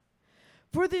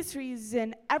For this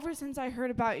reason, ever since I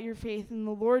heard about your faith in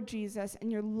the Lord Jesus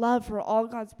and your love for all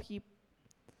God's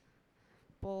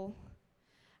people,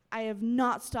 I have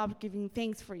not stopped giving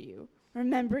thanks for you,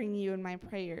 remembering you in my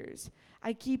prayers.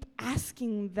 I keep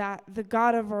asking that the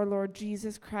God of our Lord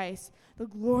Jesus Christ, the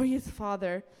glorious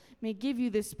Father, may give you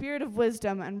the spirit of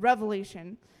wisdom and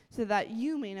revelation so that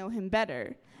you may know him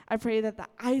better. I pray that the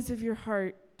eyes of your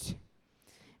heart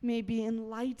may be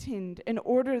enlightened in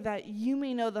order that you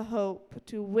may know the hope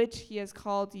to which he has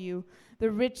called you, the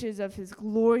riches of his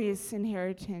glorious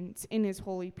inheritance in his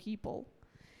holy people,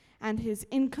 and his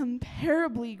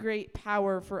incomparably great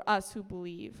power for us who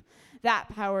believe. That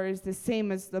power is the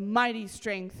same as the mighty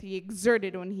strength he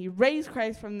exerted when he raised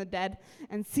Christ from the dead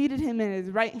and seated him in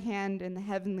his right hand in the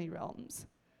heavenly realms.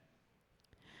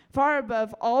 Far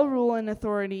above all rule and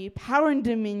authority, power and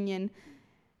dominion,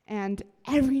 and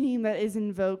every name that is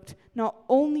invoked, not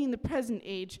only in the present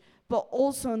age, but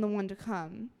also in the one to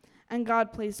come. And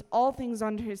God placed all things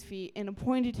under his feet and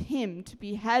appointed him to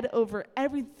be head over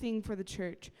everything for the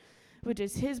church, which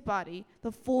is his body,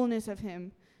 the fullness of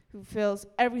him who fills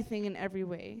everything in every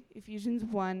way. Ephesians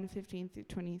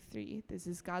 1:15-23. This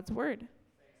is God's word.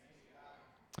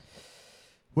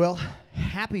 Well,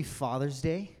 happy Father's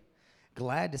Day.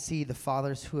 Glad to see the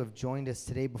fathers who have joined us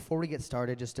today. Before we get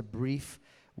started, just a brief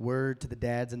word to the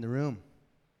dads in the room.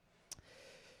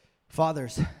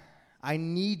 Fathers, I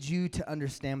need you to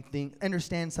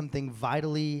understand something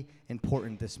vitally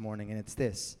important this morning, and it's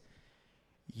this.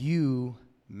 You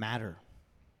matter.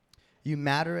 You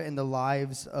matter in the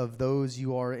lives of those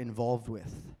you are involved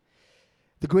with.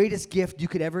 The greatest gift you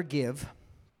could ever give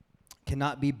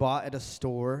cannot be bought at a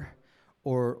store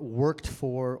or worked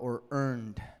for or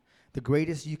earned. The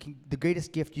greatest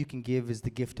gift you can give is the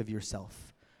gift of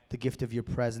yourself, the gift of your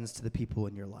presence to the people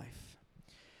in your life.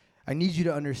 I need you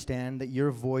to understand that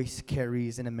your voice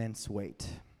carries an immense weight.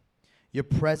 Your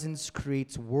presence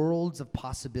creates worlds of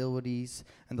possibilities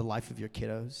in the life of your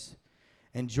kiddos,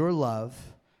 and your love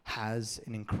has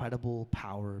an incredible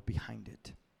power behind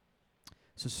it.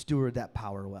 So steward that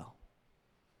power well.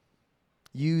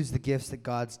 Use the gifts that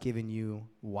God's given you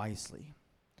wisely.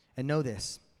 And know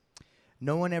this,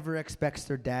 no one ever expects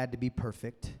their dad to be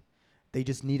perfect. They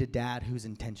just need a dad who's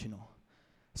intentional.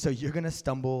 So you're going to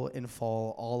stumble and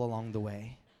fall all along the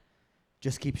way.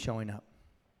 Just keep showing up.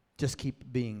 Just keep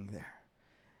being there.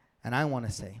 And I want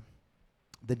to say,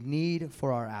 the need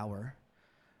for our hour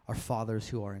are fathers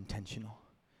who are intentional.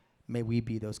 May we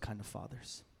be those kind of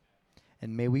fathers.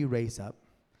 And may we raise up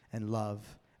and love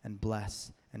and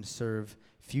bless and serve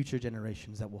future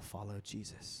generations that will follow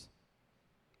Jesus.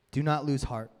 Do not lose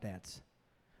heart, dads.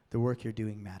 The work you're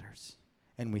doing matters.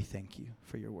 And we thank you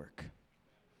for your work.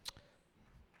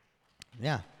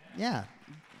 Yeah. There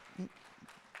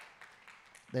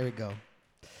we go.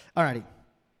 Alrighty.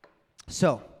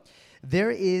 So,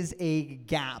 there is a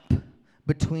gap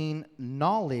between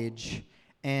knowledge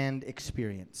and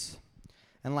experience.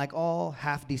 And like all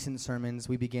half-decent sermons,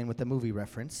 we begin with a movie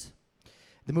reference.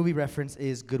 The movie reference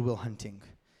is Good Will Hunting.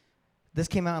 This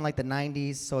came out in like the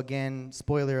 90s, so again,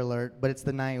 spoiler alert, but it's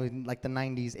the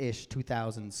 90s-ish,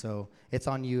 2000s, so it's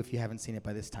on you if you haven't seen it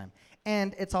by this time.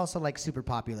 And it's also like super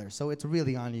popular, so it's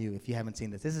really on you if you haven't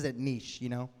seen this. This is a niche, you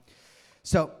know?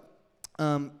 So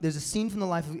there's a scene from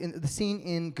the scene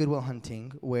in Good Will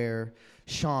Hunting where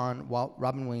Sean,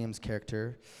 Robin Williams'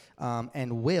 character,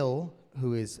 and Will,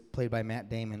 who is played by Matt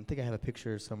Damon. I think I have a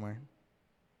picture somewhere.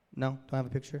 No? Don't have a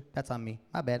picture? That's on me.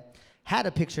 My bad. Had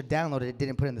a picture downloaded, it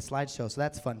didn't put it in the slideshow, so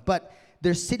that's fun. But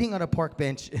they're sitting on a park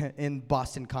bench in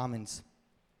Boston Commons.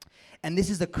 And this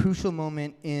is a crucial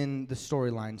moment in the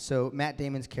storyline. So Matt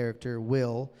Damon's character,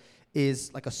 Will,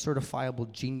 is like a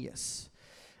certifiable genius.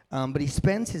 But he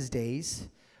spends his days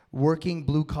working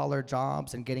blue-collar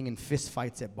jobs and getting in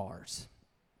fistfights at bars.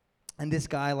 And this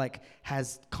guy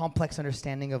has complex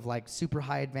understanding of super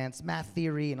high advanced math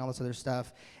theory and all this other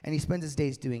stuff. And he spends his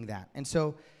days doing that. And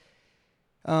so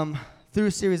through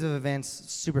a series of events,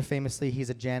 super famously, he's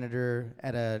a janitor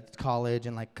at a college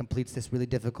and completes this really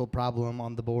difficult problem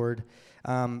on the board,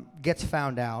 gets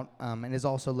found out, and is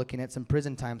also looking at some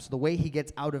prison time. So the way he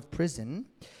gets out of prison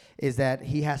is that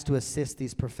he has to assist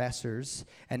these professors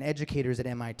and educators at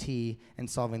MIT in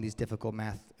solving these difficult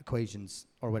math equations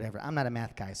or whatever. I'm not a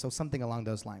math guy, so something along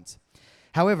those lines.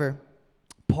 However,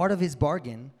 part of his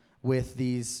bargain with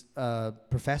these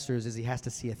professors is he has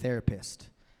to see a therapist.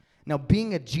 Now,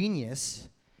 being a genius,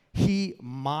 he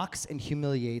mocks and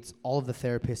humiliates all of the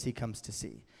therapists he comes to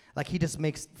see. He just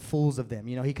makes fools of them.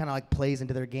 He kind of plays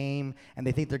into their game, and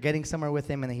they think they're getting somewhere with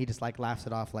him, and then he just laughs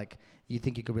it off you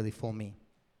think you could really fool me.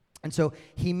 And so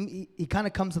he kind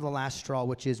of comes to the last straw,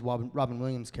 which is Robin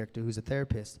Williams' character, who's a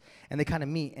therapist. And they kind of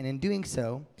meet. And in doing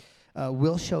so,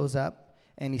 Will shows up,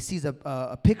 and he sees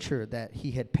a picture that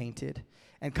he had painted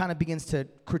and kind of begins to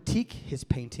critique his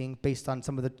painting based on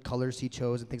some of the colors he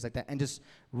chose and things like that, and just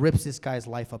rips this guy's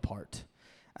life apart.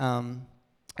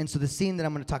 And so the scene that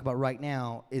I'm going to talk about right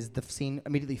now is the scene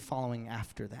immediately following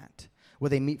after that, where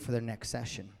they meet for their next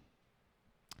session.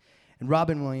 And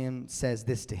Robin Williams says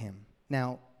this to him.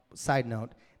 Now, side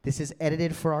note, this is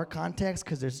edited for our context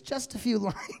because there's just a few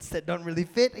lines that don't really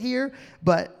fit here,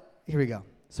 but here we go.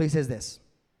 So he says this.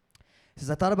 He says,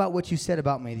 I thought about what you said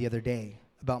about me the other day,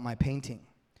 about my painting.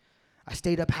 I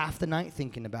stayed up half the night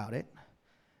thinking about it,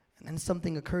 and then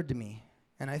something occurred to me,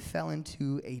 and I fell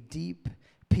into a deep,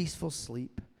 peaceful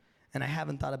sleep, and I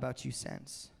haven't thought about you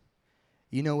since.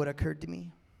 You know what occurred to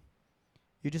me?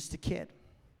 You're just a kid.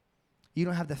 You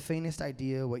don't have the faintest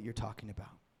idea what you're talking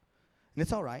about. And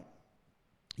it's all right.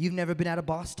 You've never been out of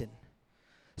Boston.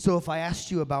 So if I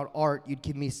asked you about art, you'd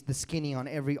give me the skinny on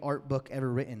every art book ever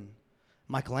written.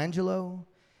 Michelangelo,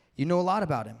 you know a lot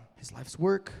about him. His life's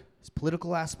work, his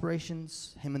political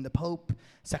aspirations, him and the Pope,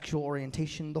 sexual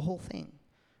orientation, the whole thing,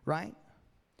 right?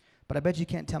 But I bet you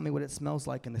can't tell me what it smells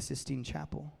like in the Sistine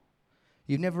Chapel.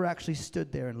 You've never actually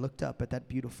stood there and looked up at that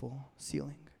beautiful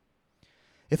ceiling.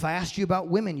 If I asked you about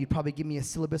women, you'd probably give me a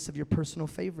syllabus of your personal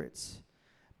favorites.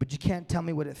 But you can't tell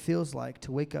me what it feels like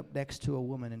to wake up next to a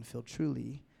woman and feel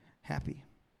truly happy.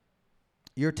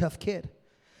 You're a tough kid.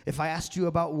 If I asked you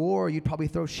about war, you'd probably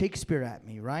throw Shakespeare at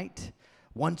me, right?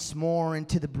 Once more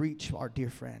into the breach, our dear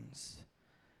friends.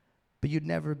 But you'd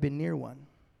never been near one.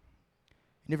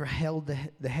 You never held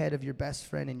the head of your best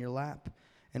friend in your lap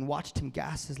and watched him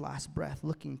gasp his last breath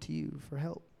looking to you for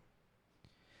help.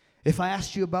 If I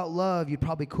asked you about love, you'd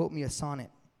probably quote me a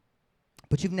sonnet.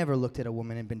 But you've never looked at a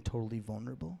woman and been totally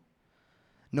vulnerable.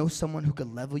 Know someone who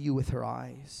could level you with her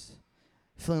eyes,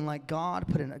 feeling like God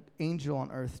put an angel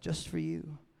on earth just for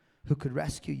you, who could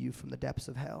rescue you from the depths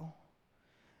of hell.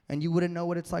 And you wouldn't know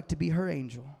what it's like to be her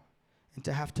angel and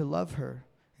to have to love her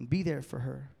and be there for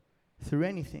her through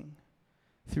anything,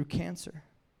 through cancer.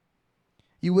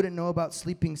 You wouldn't know about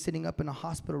sitting up in a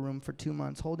hospital room for 2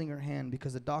 months holding her hand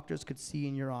because the doctors could see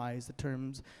in your eyes the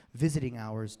terms visiting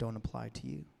hours don't apply to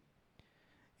you.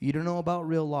 You don't know about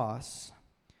real loss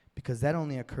because that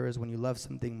only occurs when you love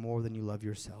something more than you love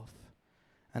yourself.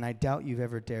 And I doubt you've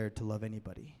ever dared to love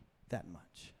anybody that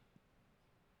much.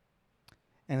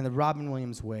 And in the Robin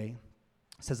Williams way,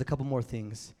 says a couple more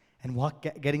things. And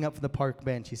getting up from the park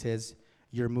bench, he says,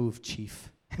 your move,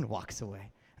 chief, and walks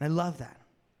away. And I love that.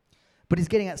 But he's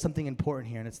getting at something important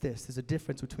here, and it's this. There's a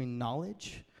difference between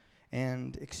knowledge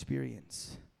and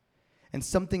experience. And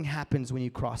something happens when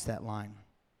you cross that line.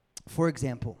 For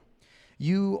example,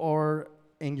 you are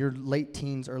in your late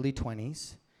teens, early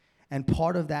 20s, and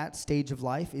part of that stage of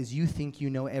life is you think you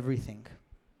know everything.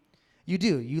 You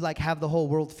do. You like have the whole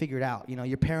world figured out. You know,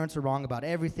 your parents are wrong about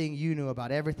everything. You knew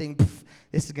about everything. Pff,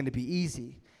 this is going to be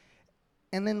easy.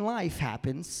 And then life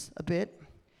happens a bit,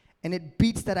 and it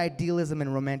beats that idealism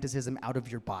and romanticism out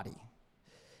of your body.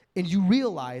 And you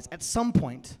realize at some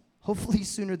point, hopefully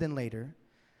sooner than later,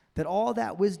 that all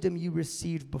that wisdom you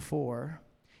received before,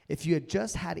 if you had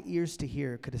just had ears to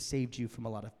hear, could have saved you from a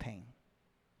lot of pain.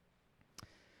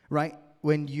 Right?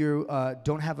 When you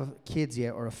don't have kids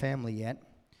yet or a family yet,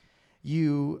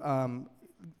 you,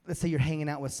 let's say you're hanging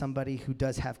out with somebody who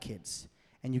does have kids,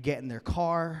 and you get in their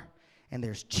car, and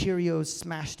there's Cheerios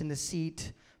smashed in the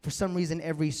seat. For some reason,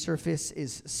 every surface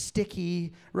is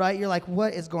sticky, right? You're like,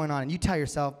 what is going on? And you tell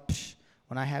yourself,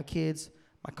 when I have kids,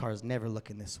 my car is never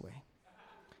looking this way.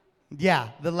 Yeah,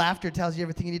 the laughter tells you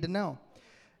everything you need to know.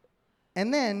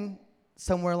 And then,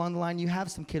 somewhere along the line, you have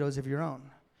some kiddos of your own.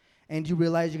 And you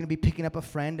realize you're going to be picking up a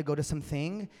friend to go to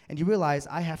something, and you realize,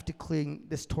 I have to clean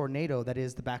this tornado that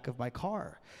is the back of my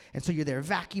car. And so you're there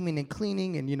vacuuming and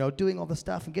cleaning and, doing all the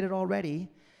stuff and get it all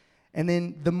ready. And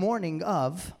then the morning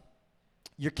of,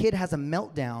 your kid has a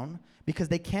meltdown because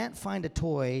they can't find a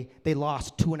toy they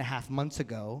lost 2.5 months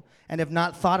ago and have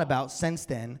not thought about since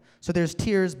then. So there's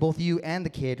tears, both you and the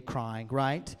kid crying,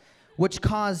 right? Which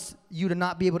caused you to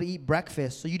not be able to eat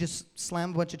breakfast. So you just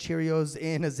slam a bunch of Cheerios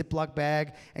in a Ziploc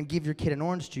bag and give your kid an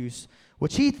orange juice,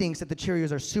 which he thinks that the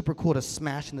Cheerios are super cool to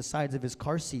smash in the sides of his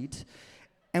car seat.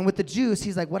 And with the juice,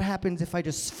 he's like, what happens if I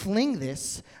just fling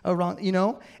this around,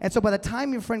 And so by the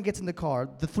time your friend gets in the car,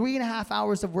 the 3.5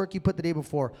 hours of work you put the day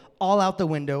before, all out the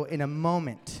window in a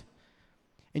moment.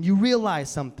 And you realize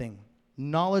something.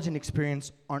 Knowledge and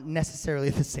experience aren't necessarily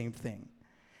the same thing.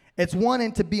 It's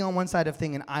wanting to be on one side of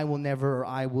thing and I will never or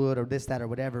I would or this, that, or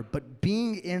whatever. But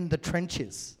being in the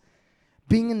trenches,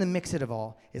 Being in the mix of it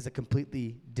all is a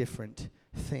completely different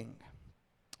thing.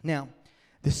 Now,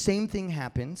 the same thing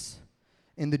happens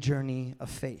in the journey of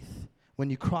faith when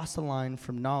you cross the line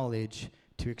from knowledge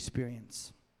to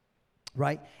experience,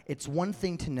 right? It's one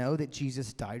thing to know that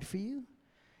Jesus died for you.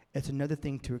 It's another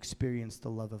thing to experience the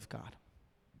love of God.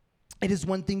 It is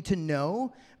one thing to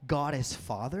know God as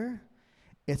Father.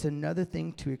 It's another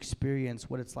thing to experience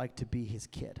what it's like to be his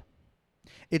kid.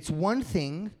 It's one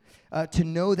thing to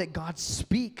know that God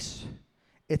speaks.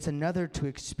 It's another to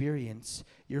experience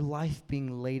your life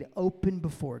being laid open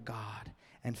before God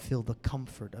and feel the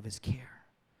comfort of his care.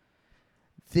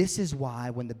 This is why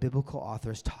when the biblical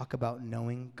authors talk about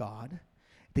knowing God,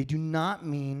 they do not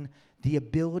mean the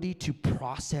ability to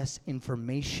process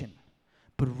information,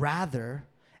 but rather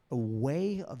a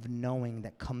way of knowing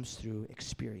that comes through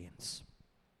experience.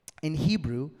 In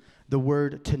Hebrew, the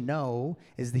word to know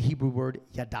is the Hebrew word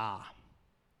yada.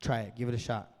 Try it. Give it a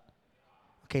shot.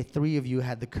 Okay, 3 of you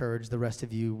had the courage. The rest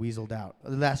of you weaseled out.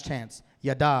 Last chance.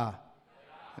 Yada.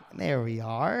 There we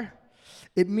are.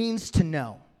 It means to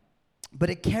know.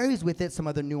 But it carries with it some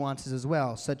other nuances as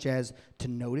well, such as to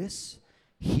notice,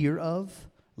 hear of,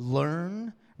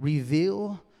 learn,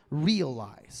 reveal,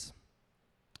 realize.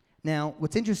 Now,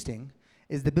 what's interesting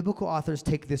is the biblical authors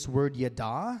take this word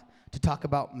yada to talk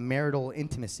about marital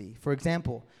intimacy. For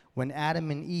example, when Adam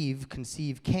and Eve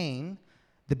conceived Cain,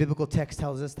 the biblical text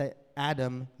tells us that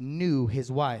Adam knew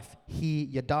his wife. He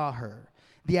yada her.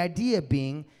 The idea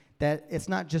being that it's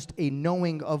not just a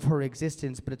knowing of her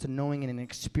existence, but it's a knowing in an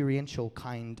experiential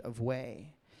kind of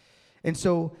way. And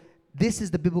so this is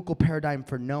the biblical paradigm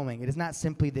for knowing. It is not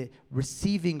simply the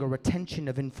receiving or retention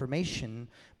of information,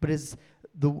 but it's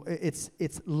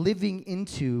living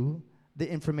into the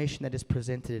information that is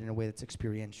presented in a way that's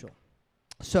experiential.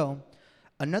 So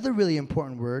another really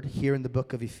important word here in the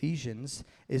book of Ephesians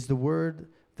is the word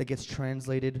that gets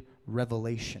translated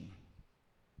revelation.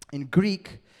 In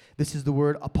Greek, this is the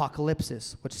word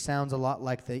apocalypsis, which sounds a lot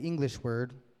like the English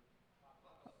word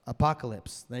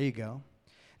apocalypse. There you go.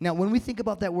 Now, when we think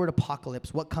about that word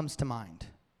apocalypse, what comes to mind?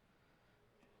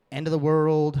 End of the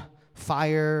world,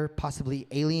 fire, possibly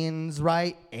aliens,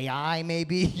 right? AI,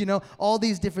 maybe, all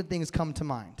these different things come to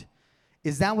mind.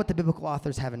 Is that what the biblical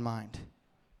authors have in mind?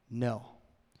 No.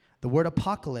 The word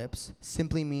apocalypse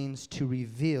simply means to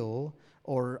reveal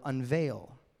or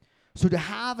unveil. So to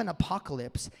have an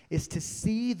apocalypse is to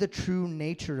see the true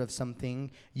nature of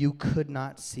something you could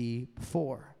not see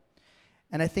before.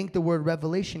 And I think the word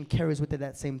revelation carries with it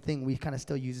that same thing we kind of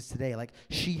still use it today. Like,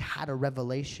 she had a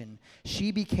revelation.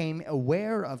 She became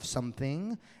aware of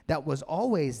something that was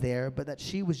always there, but that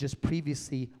she was just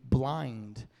previously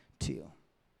blind to.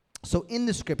 So in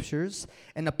the scriptures,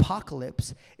 an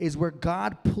apocalypse is where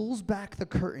God pulls back the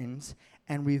curtains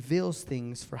and reveals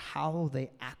things for how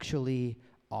they actually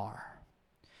are.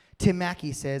 Tim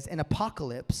Mackey says, an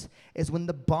apocalypse is when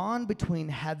the bond between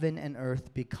heaven and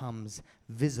earth becomes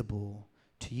visible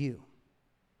to you.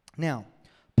 Now,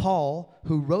 Paul,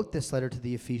 who wrote this letter to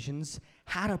the Ephesians,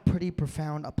 had a pretty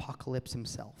profound apocalypse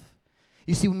himself.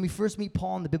 You see, when we first meet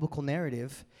Paul in the biblical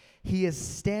narrative, he is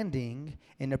standing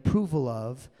in approval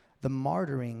of the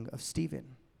martyring of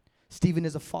Stephen. Stephen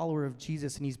is a follower of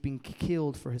Jesus, and he's being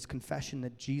killed for his confession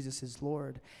that Jesus is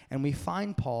Lord. And we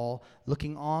find Paul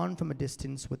looking on from a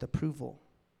distance with approval.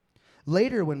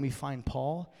 Later, when we find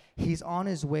Paul, he's on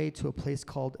his way to a place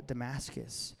called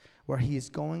Damascus, where he is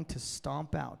going to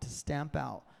stamp out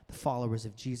the followers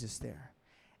of Jesus there.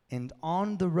 And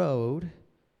on the road,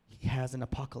 he has an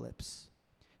apocalypse.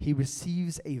 He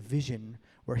receives a vision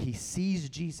where he sees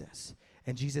Jesus,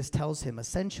 and Jesus tells him,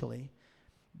 essentially,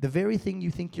 the very thing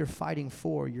you think you're fighting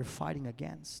for, you're fighting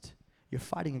against. You're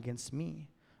fighting against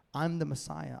me. I'm the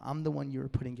Messiah. I'm the one you're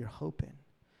putting your hope in.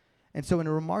 And so in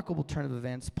a remarkable turn of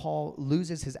events, Paul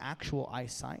loses his actual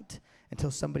eyesight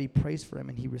until somebody prays for him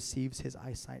and he receives his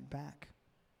eyesight back.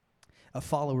 A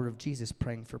follower of Jesus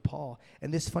praying for Paul.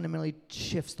 And this fundamentally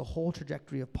shifts the whole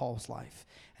trajectory of Paul's life.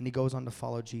 And he goes on to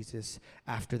follow Jesus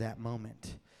after that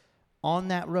moment. On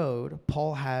that road,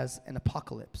 Paul has an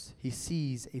apocalypse. He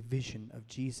sees a vision of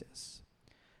Jesus.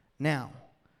 Now,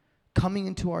 coming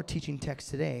into our teaching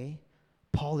text today,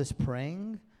 Paul is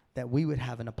praying that we would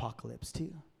have an apocalypse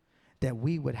too, that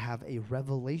we would have a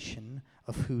revelation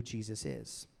of who Jesus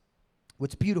is.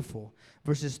 What's beautiful,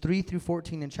 verses 3 through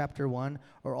 14 in chapter 1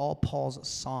 are all Paul's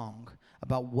song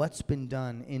about what's been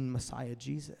done in Messiah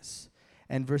Jesus.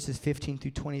 And verses 15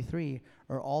 through 23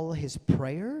 are all his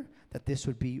prayer that this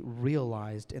would be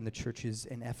realized in the churches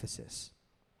in Ephesus.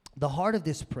 The heart of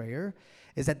this prayer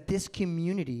is that this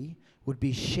community would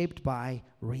be shaped by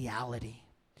reality.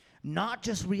 Not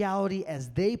just reality as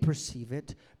they perceive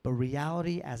it, but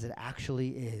reality as it actually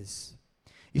is.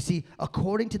 You see,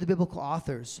 according to the biblical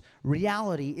authors,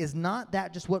 reality is not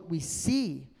that just what we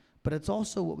see, but it's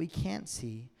also what we can't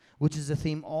see, which is a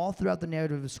theme all throughout the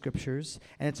narrative of scriptures,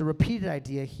 and it's a repeated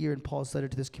idea here in Paul's letter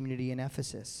to this community in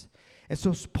Ephesus. And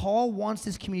so Paul wants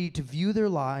this community to view their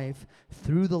life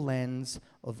through the lens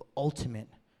of ultimate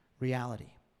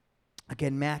reality.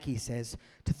 Again, Mackey says,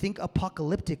 to think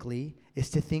apocalyptically is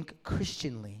to think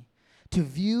Christianly, to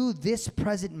view this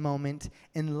present moment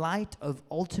in light of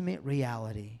ultimate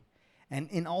reality. And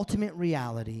in ultimate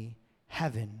reality,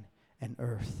 heaven and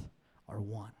earth are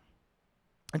one.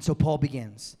 And so Paul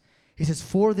begins. He says,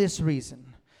 for this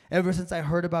reason, ever since I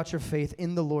heard about your faith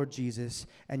in the Lord Jesus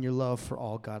and your love for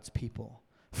all God's people.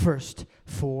 First,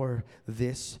 for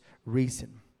this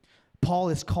reason. Paul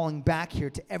is calling back here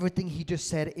to everything he just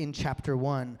said in chapter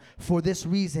 1. For this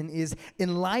reason is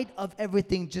in light of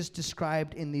everything just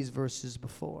described in these verses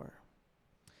before.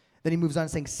 Then he moves on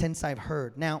saying, since I've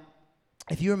heard. Now,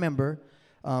 if you remember,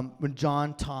 when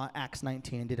John taught Acts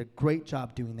 19 and did a great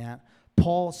job doing that,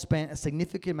 Paul spent a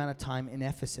significant amount of time in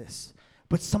Ephesus.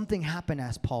 But something happened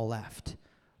as Paul left.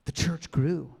 The church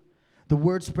grew. The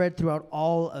word spread throughout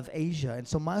all of Asia. And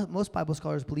so most Bible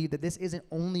scholars believe that this isn't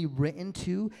only written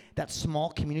to that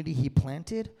small community he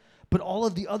planted, but all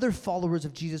of the other followers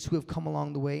of Jesus who have come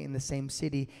along the way in the same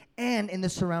city and in the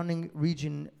surrounding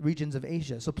regions of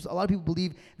Asia. So a lot of people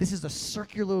believe this is a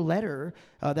circular letter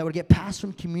that would get passed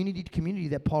from community to community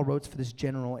that Paul wrote for this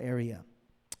general area.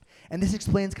 And this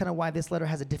explains kind of why this letter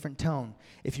has a different tone.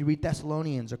 If you read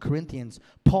Thessalonians or Corinthians,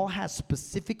 Paul has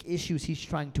specific issues he's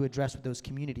trying to address with those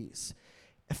communities.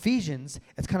 Ephesians,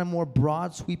 it's kind of more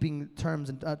broad sweeping terms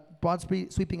and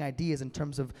sweeping ideas in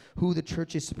terms of who the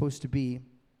church is supposed to be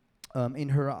in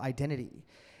her identity.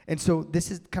 And so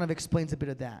this is kind of explains a bit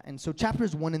of that. And so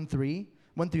chapters 1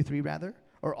 through 3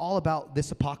 are all about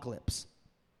this apocalypse.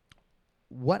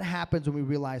 What happens when we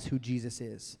realize who Jesus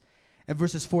is? And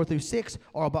verses 4 through 6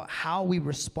 are about how we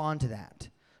respond to that.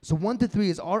 So 1 through 3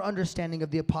 is our understanding of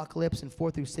the apocalypse, and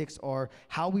 4 through 6 are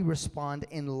how we respond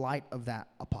in light of that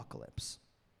apocalypse.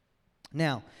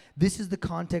 Now, this is the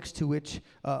context to which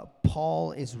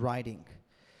Paul is writing.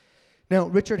 Now,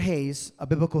 Richard Hayes, a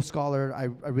biblical scholar I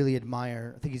really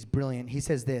admire, I think he's brilliant, he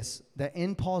says this, that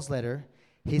in Paul's letter,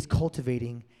 he's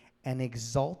cultivating an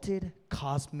exalted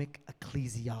cosmic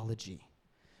ecclesiology.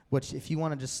 Which, if you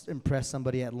want to just impress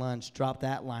somebody at lunch, drop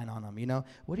that line on them, you know?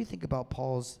 What do you think about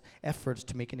Paul's efforts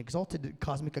to make an exalted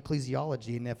cosmic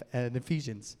ecclesiology in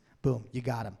Ephesians? Boom, you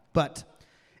got him. But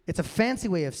it's a fancy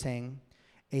way of saying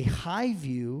a high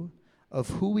view of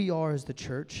who we are as the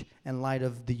church in light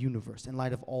of the universe, in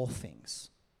light of all things,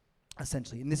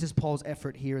 essentially. And this is Paul's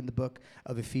effort here in the book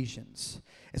of Ephesians.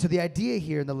 And so the idea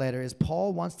here in the letter is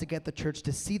Paul wants to get the church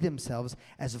to see themselves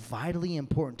as vitally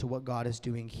important to what God is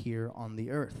doing here on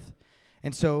the earth.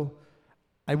 And so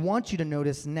I want you to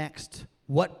notice next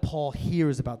what Paul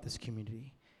hears about this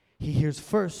community. He hears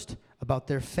first about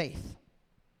their faith.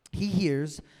 He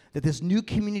hears that this new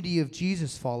community of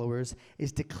Jesus followers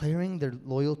is declaring their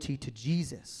loyalty to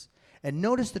Jesus. And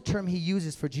notice the term he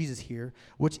uses for Jesus here,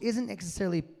 which isn't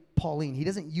necessarily Pauline. He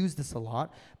doesn't use this a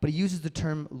lot, but he uses the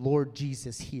term Lord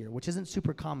Jesus here, which isn't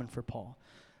super common for Paul.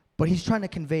 But he's trying to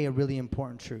convey a really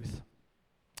important truth.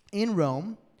 In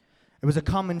Rome, it was a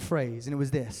common phrase, and it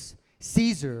was this: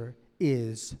 Caesar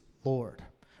is Lord.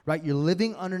 Right? You're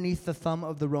living underneath the thumb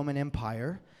of the Roman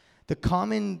Empire. The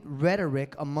common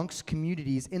rhetoric amongst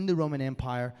communities in the Roman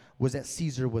Empire was that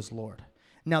Caesar was Lord.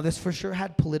 Now, this for sure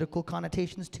had political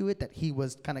connotations to it, that he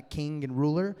was kind of king and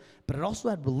ruler, but it also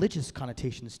had religious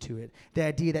connotations to it. The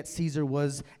idea that Caesar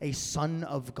was a son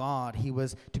of God. He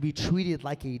was to be treated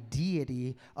like a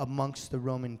deity amongst the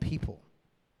Roman people.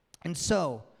 And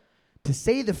so, to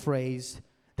say the phrase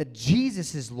that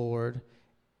Jesus is Lord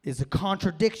is a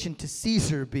contradiction to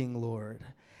Caesar being Lord.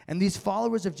 And these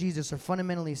followers of Jesus are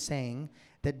fundamentally saying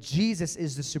that Jesus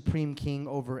is the supreme king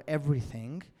over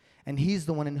everything, and he's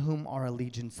the one in whom our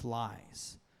allegiance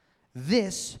lies.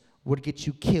 This would get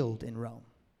you killed in Rome,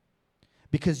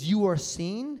 because you are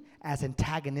seen as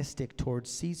antagonistic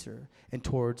towards Caesar and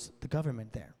towards the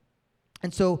government there.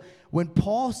 And so when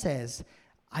Paul says,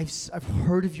 I've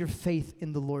heard of your faith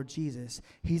in the Lord Jesus,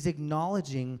 he's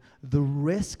acknowledging the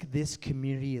risk this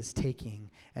community is taking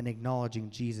and acknowledging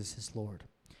Jesus as Lord.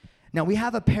 Now, we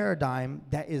have a paradigm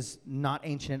that is not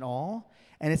ancient at all,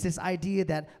 and it's this idea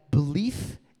that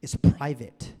belief is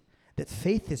private, that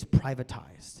faith is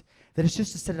privatized, that it's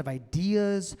just a set of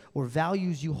ideas or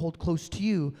values you hold close to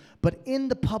you, but in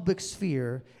the public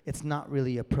sphere, it's not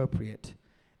really appropriate.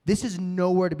 This is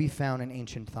nowhere to be found in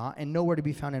ancient thought and nowhere to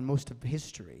be found in most of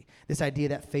history, this idea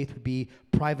that faith would be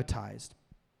privatized.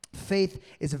 Faith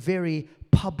is a very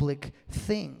public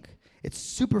thing. It's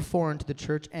super foreign to the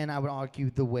church, and I would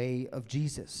argue the way of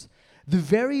Jesus. The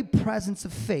very presence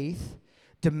of faith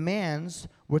demands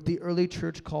what the early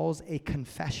church calls a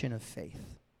confession of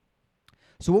faith.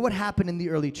 So what would happen in the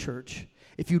early church?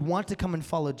 If you'd want to come and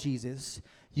follow Jesus,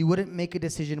 you wouldn't make a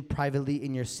decision privately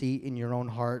in your seat, in your own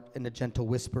heart, in a gentle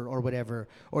whisper or whatever,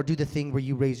 or do the thing where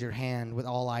you raise your hand with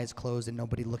all eyes closed and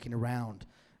nobody looking around.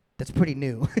 That's pretty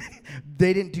new.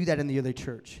 They didn't do that in the early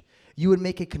church. You would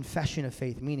make a confession of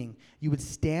faith, meaning you would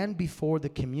stand before the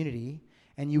community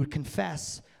and you would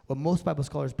confess what most Bible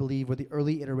scholars believe were the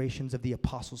early iterations of the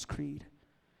Apostles' Creed.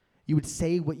 You would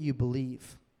say what you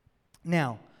believe.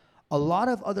 Now, a lot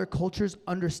of other cultures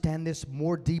understand this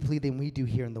more deeply than we do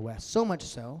here in the West. So much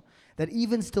so that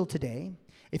even still today,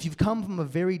 if you've come from a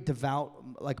very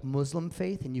devout, like Muslim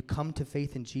faith, and you come to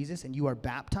faith in Jesus and you are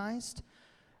baptized,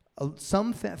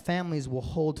 some families will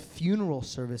hold funeral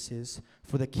services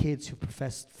for the kids who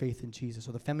profess faith in Jesus,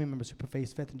 or the family members who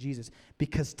profess faith in Jesus,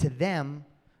 because to them,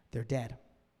 they're dead.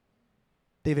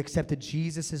 They've accepted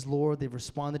Jesus as Lord. They've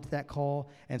responded to that call,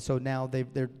 and so now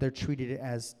they're treated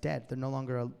as dead. They're no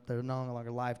longer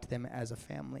alive to them as a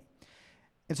family.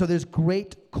 And so there's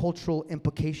great cultural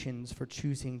implications for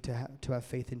choosing to have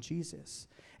faith in Jesus,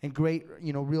 and great,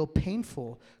 real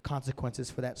painful consequences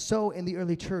for that. So in the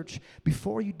early church,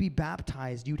 before you'd be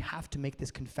baptized, you'd have to make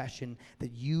this confession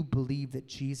that you believe that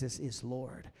Jesus is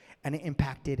Lord, and it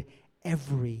impacted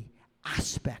every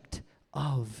aspect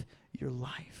of your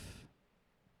life.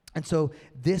 And so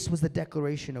this was the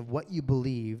declaration of what you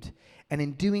believed, and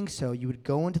in doing so, you would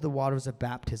go into the waters of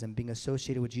baptism, being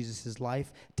associated with Jesus'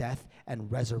 life, death, and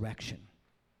resurrection.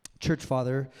 Church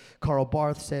father Karl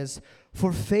Barth says,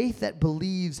 "For faith that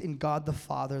believes in God the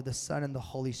Father, the Son, and the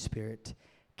Holy Spirit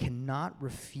cannot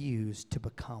refuse to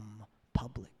become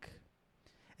public.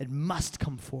 It must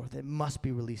come forth. It must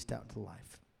be released out into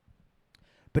life."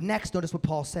 But next, notice what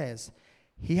Paul says.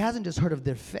 He hasn't just heard of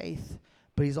their faith,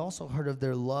 but he's also heard of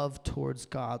their love towards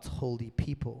God's holy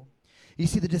people. You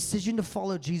see, the decision to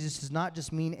follow Jesus does not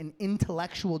just mean an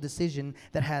intellectual decision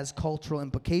that has cultural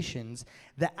implications.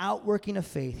 The outworking of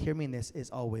faith, hear me in this, is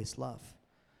always love.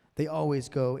 They always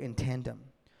go in tandem.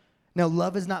 Now,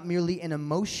 love is not merely an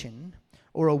emotion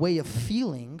or a way of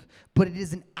feeling, but it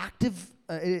is an active,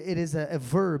 it is a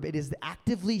verb. It is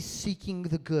actively seeking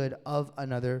the good of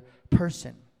another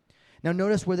person. Now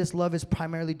notice where this love is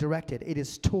primarily directed. It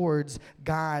is towards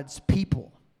God's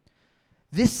people.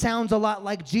 This sounds a lot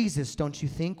like Jesus, don't you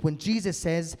think? When Jesus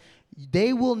says,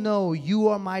 "They will know you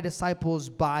are my disciples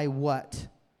by what?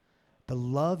 The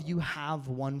love you have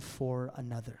one for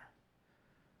another."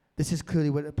 This is clearly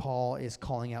what Paul is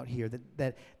calling out here,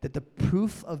 that the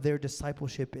proof of their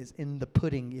discipleship is in the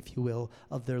pudding, if you will,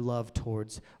 of their love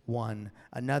towards one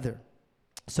another.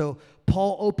 So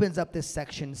Paul opens up this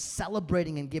section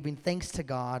celebrating and giving thanks to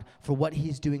God for what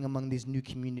he's doing among these new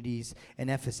communities in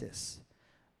Ephesus.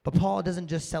 But Paul doesn't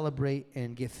just celebrate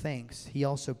and give thanks. He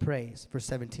also prays. Verse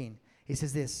 17, he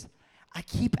says this, "I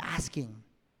keep asking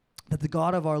that the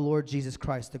God of our Lord Jesus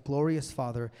Christ, the glorious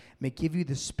Father, may give you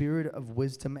the spirit of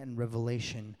wisdom and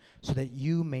revelation so that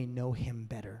you may know him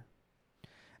better."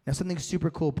 Now, something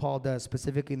super cool Paul does,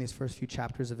 specifically in these first few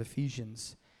chapters of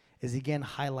Ephesians, is again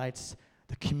highlights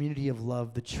the community of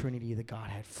love, the Trinity, the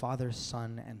Godhead, Father,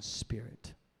 Son, and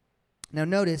Spirit. Now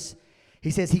notice,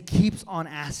 he says he keeps on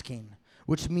asking,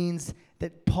 which means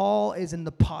that Paul is in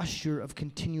the posture of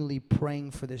continually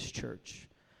praying for this church.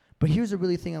 But here's a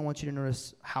really thing I want you to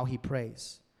notice how he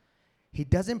prays. He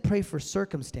doesn't pray for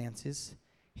circumstances.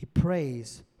 He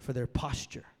prays for their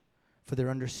posture, for their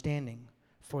understanding,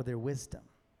 for their wisdom.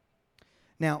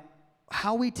 Now,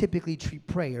 how we typically treat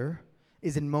prayer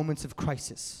is in moments of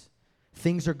crisis.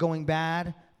 Things are going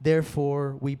bad,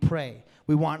 therefore we pray.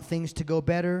 We want things to go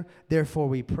better, therefore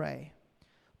we pray.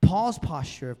 Paul's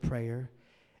posture of prayer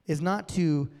is not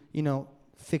to,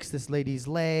 fix this lady's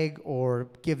leg or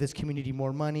give this community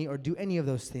more money or do any of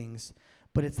those things,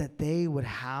 but it's that they would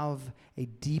have a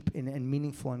deep and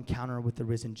meaningful encounter with the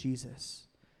risen Jesus.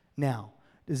 Now,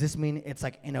 does this mean it's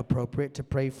inappropriate to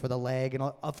pray for the leg? And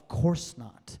of course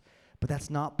not. But that's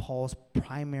not Paul's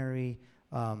primary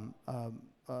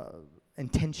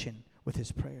intention with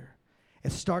his prayer.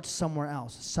 It starts somewhere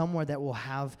else, somewhere that will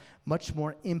have much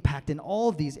more impact in all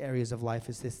of these areas of life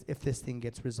if this thing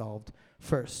gets resolved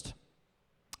first.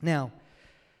 Now,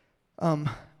 one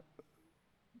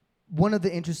of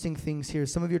the interesting things here,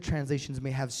 some of your translations may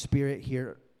have spirit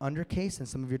here undercase, and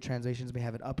some of your translations may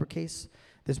have it uppercase.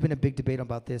 There's been a big debate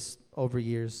about this over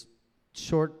years.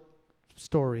 short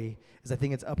story is I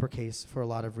think it's uppercase for a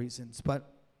lot of reasons.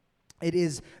 But it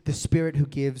is the Spirit who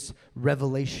gives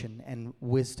revelation and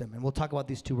wisdom. And we'll talk about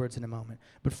these two words in a moment.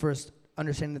 But first,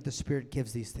 understanding that the Spirit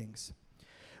gives these things.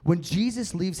 When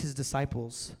Jesus leaves his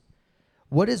disciples,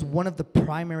 what is one of the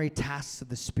primary tasks of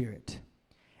the Spirit?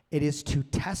 It is to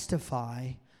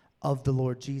testify of the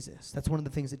Lord Jesus. That's one of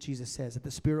the things that Jesus says, that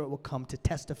the Spirit will come to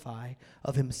testify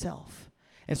of himself.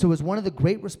 And so it's one of the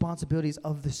great responsibilities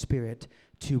of the Spirit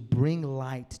to bring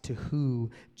light to who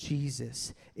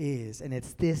Jesus is. And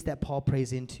it's this that Paul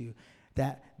prays into,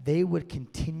 that they would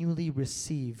continually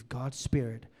receive God's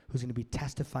Spirit, who's going to be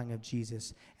testifying of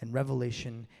Jesus in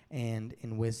revelation and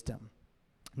in wisdom.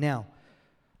 Now,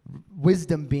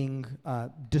 wisdom being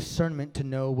discernment to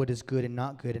know what is good and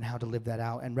not good and how to live that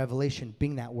out, and revelation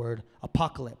being that word,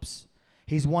 apocalypse.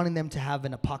 He's wanting them to have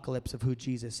an apocalypse of who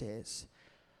Jesus is.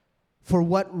 For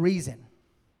what reason?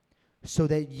 So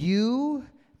that you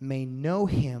may know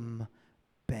him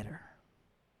better.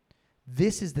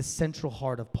 This is the central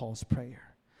heart of Paul's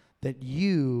prayer, that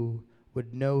you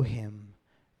would know him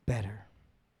better.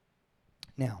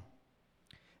 Now,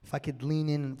 if I could lean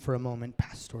in for a moment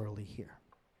pastorally here.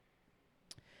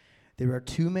 There are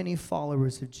too many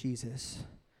followers of Jesus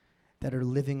that are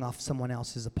living off someone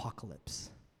else's apocalypse,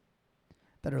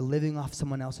 that are living off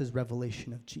someone else's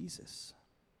revelation of Jesus.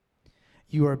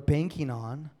 You are banking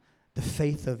on the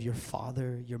faith of your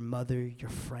father, your mother, your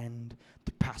friend,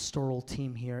 the pastoral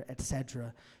team here,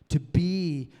 etc., to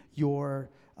be your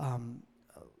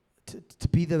to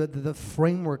be the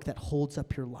framework that holds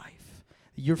up your life.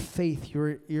 Your faith,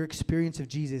 your experience of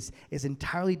Jesus is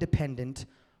entirely dependent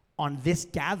on this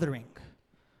gathering,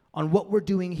 on what we're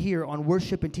doing here, on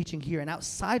worship and teaching here. And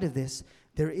outside of this,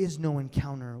 there is no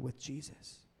encounter with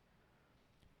Jesus.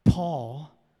 Paul's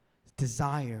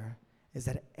desire is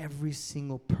that every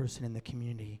single person in the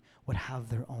community would have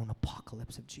their own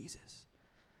apocalypse of Jesus,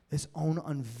 this own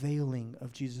unveiling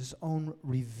of Jesus, this own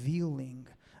revealing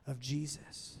of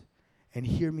Jesus. And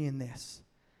hear me in this,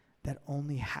 that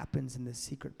only happens in the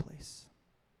secret place.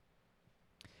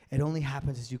 It only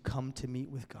happens as you come to meet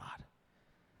with God.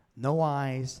 No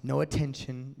eyes, no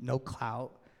attention, no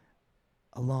clout,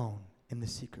 alone in the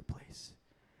secret place.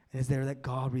 And it's there that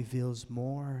God reveals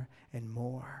more and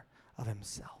more of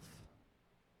himself.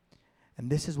 And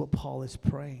this is what Paul is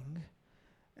praying.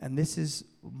 And this is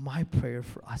my prayer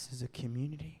for us as a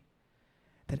community.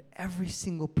 That every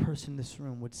single person in this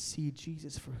room would see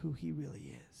Jesus for who he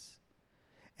really is.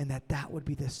 And that would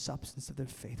be the substance of their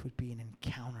faith, would be an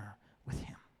encounter with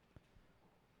him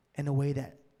in a way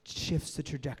that shifts the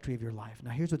trajectory of your life.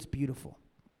 Now, here's what's beautiful.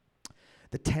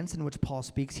 The tense in which Paul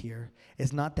speaks here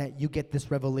is not that you get this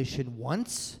revelation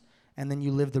once and then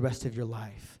you live the rest of your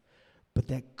life, but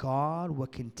that God will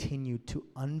continue to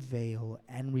unveil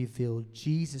and reveal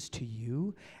Jesus to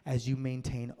you as you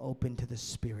maintain open to the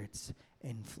Spirit's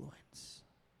influence.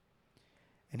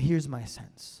 And here's my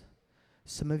sense.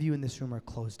 Some of you in this room are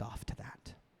closed off to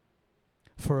that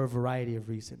for a variety of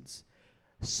reasons.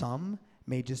 Some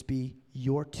may just be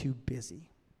you're too busy.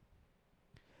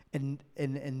 And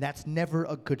that's never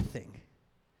a good thing.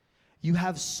 You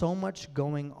have so much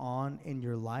going on in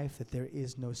your life that there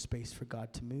is no space for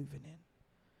God to move in.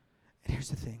 And here's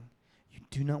the thing. You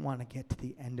do not want to get to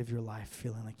the end of your life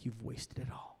feeling like you've wasted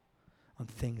it all on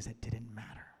things that didn't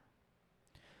matter.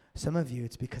 Some of you,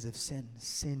 it's because of sin.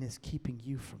 Sin is keeping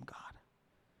you from God.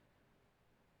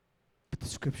 But the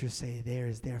scriptures say there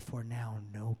is therefore now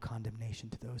no condemnation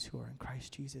to those who are in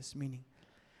Christ Jesus, meaning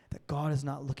that God is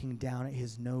not looking down at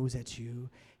his nose at you.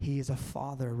 He is a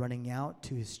father running out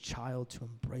to his child to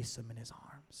embrace him in his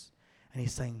arms. And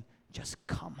he's saying, just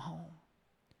come home.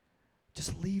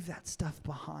 Just leave that stuff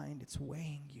behind. It's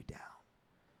weighing you down.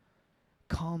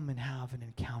 Come and have an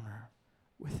encounter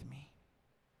with me.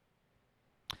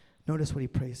 Notice what he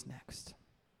prays next.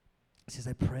 He says,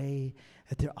 I pray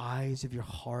that the eyes of your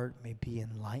heart may be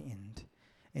enlightened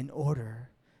in order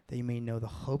that you may know the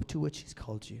hope to which he's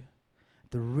called you,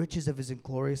 the riches of his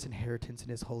glorious inheritance in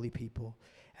his holy people,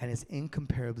 and his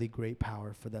incomparably great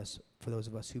power for those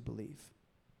of us who believe.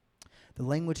 The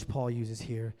language Paul uses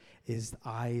here is the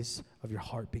eyes of your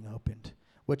heart being opened,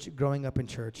 which growing up in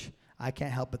church, I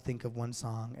can't help but think of one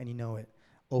song, and you know it.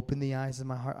 Open the eyes of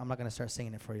my heart. I'm not going to start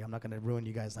singing it for you. I'm not going to ruin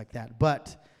you guys like that.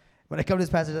 But when I come to this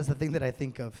passage, that's the thing that I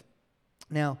think of.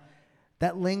 Now,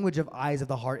 that language of eyes of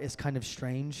the heart is kind of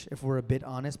strange, if we're a bit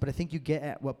honest, but I think you get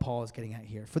at what Paul is getting at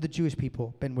here. For the Jewish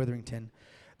people, Ben Witherington,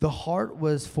 the heart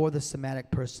was for the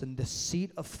somatic person the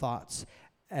seat of thoughts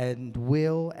and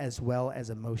will as well as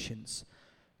emotions.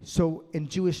 So in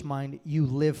Jewish mind, you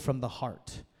live from the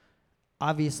heart.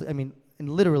 Obviously, and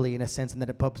literally in a sense, and that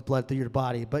it pumps blood through your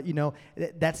body. But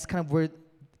that's kind of where,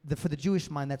 for the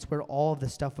Jewish mind, that's where all of the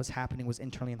stuff was happening, was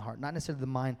internally in the heart. Not necessarily the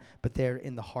mind, but there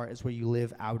in the heart is where you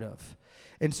live out of.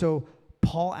 And so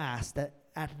Paul asked that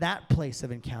at that place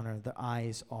of encounter, the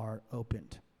eyes are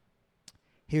opened.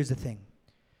 Here's the thing.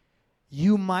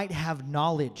 You might have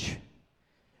knowledge.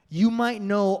 You might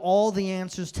know all the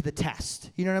answers to the test.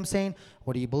 You know what I'm saying?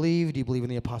 What do you believe? Do you believe in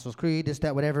the Apostles' Creed? This,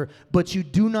 that, whatever. But you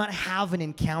do not have an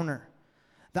encounter.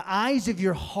 The eyes of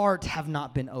your heart have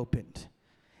not been opened.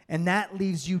 And that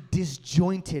leaves you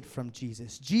disjointed from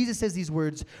Jesus. Jesus says these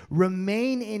words,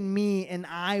 remain in me and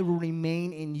I will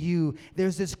remain in you.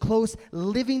 There's this close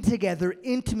living together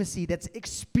intimacy that's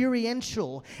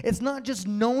experiential. It's not just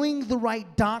knowing the right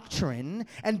doctrine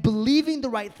and believing the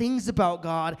right things about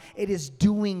God. It is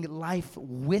doing life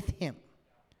with him.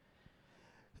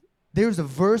 There's a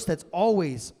verse that's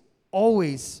always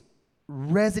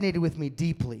resonated with me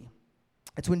deeply.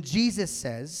 It's when Jesus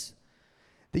says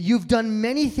that you've done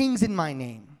many things in my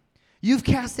name. You've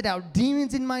casted out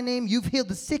demons in my name. You've healed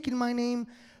the sick in my name.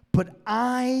 But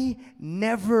I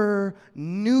never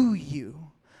knew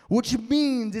you. Which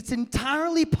means it's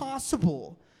entirely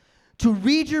possible to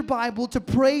read your Bible, to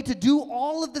pray, to do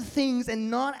all of the things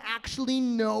and not actually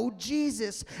know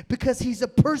Jesus. Because he's a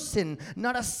person,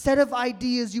 not a set of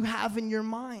ideas you have in your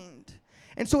mind.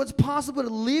 And so it's possible to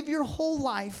live your whole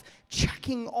life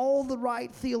checking all the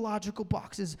right theological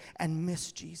boxes and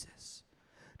miss Jesus.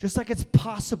 Just like it's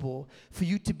possible for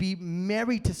you to be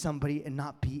married to somebody and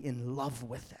not be in love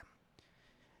with them.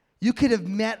 You could have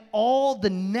met all the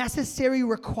necessary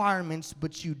requirements,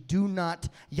 but you do not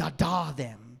yada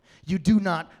them. You do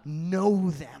not know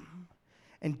them.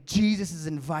 And Jesus is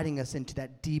inviting us into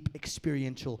that deep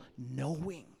experiential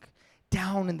knowing,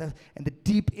 down in the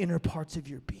deep inner parts of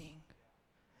your being.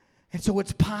 And so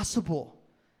it's possible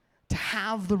to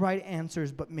have the right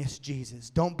answers but miss Jesus.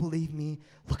 Don't believe me?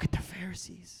 Look at the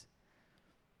Pharisees.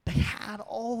 They had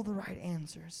all the right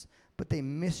answers, but they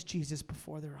missed Jesus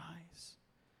before their eyes.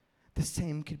 The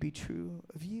same could be true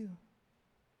of you.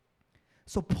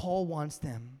 So Paul wants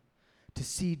them to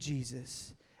see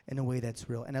Jesus in a way that's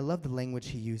real. And I love the language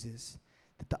he uses,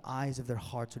 that the eyes of their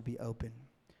hearts would be open.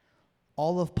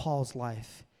 All of Paul's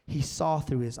life, he saw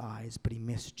through his eyes, but he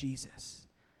missed Jesus.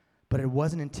 But it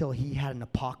wasn't until he had an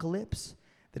apocalypse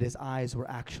that his eyes were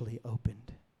actually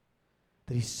opened,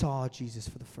 that he saw Jesus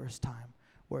for the first time,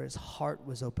 where his heart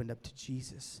was opened up to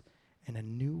Jesus in a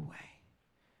new way.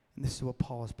 And this is what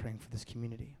Paul is praying for this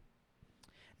community.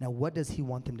 Now, what does he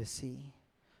want them to see?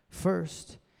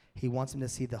 First, he wants them to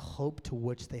see the hope to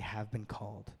which they have been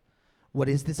called. What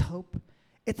is this hope?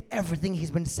 It's everything he's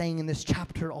been saying in this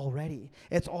chapter already.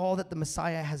 It's all that the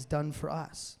Messiah has done for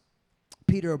us.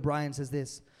 Peter O'Brien says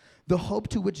this, the hope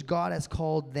to which God has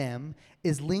called them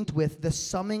is linked with the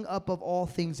summing up of all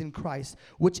things in Christ,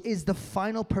 which is the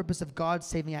final purpose of God's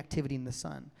saving activity in the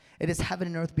Son. It is heaven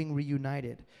and earth being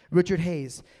reunited. Richard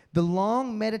Hayes, the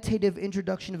long meditative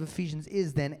introduction of Ephesians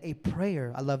is then a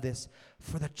prayer, I love this,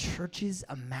 for the church's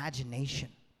imagination.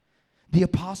 The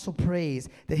apostle prays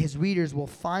that his readers will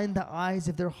find the eyes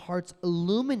of their hearts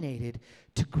illuminated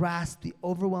to grasp the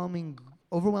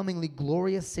overwhelmingly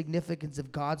glorious significance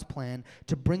of God's plan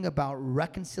to bring about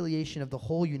reconciliation of the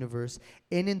whole universe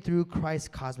in and through Christ's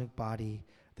cosmic body,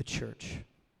 the church.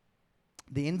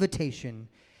 The invitation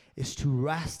is to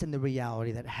rest in the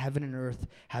reality that heaven and earth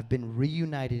have been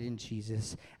reunited in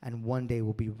Jesus and one day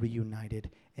will be reunited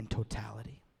in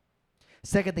totality.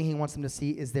 Second thing he wants them to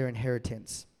see is their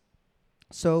inheritance.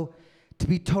 So, to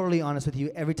be totally honest with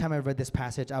you, every time I read this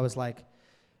passage, I was like,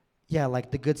 yeah, like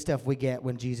the good stuff we get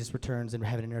when Jesus returns and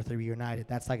heaven and earth are reunited.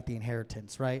 That's like the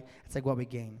inheritance, right? It's like what we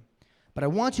gain. But I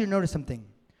want you to notice something.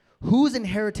 Whose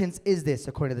inheritance is this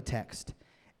according to the text?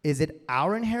 Is it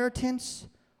our inheritance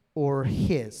or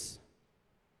his?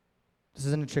 This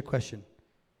isn't a trick question.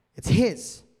 It's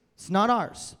his. It's not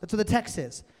ours. That's what the text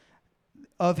says.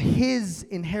 Of his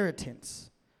inheritance.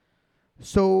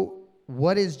 So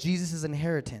what is Jesus'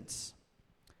 inheritance?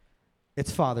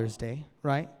 It's Father's Day,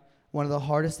 right? One of the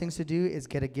hardest things to do is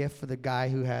get a gift for the guy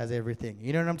who has everything.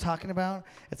 You know what I'm talking about?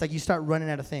 It's like you start running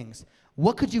out of things.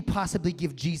 What could you possibly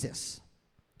give Jesus?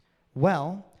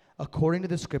 Well, according to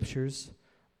the scriptures,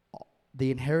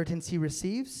 the inheritance he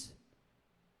receives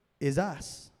is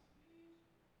us.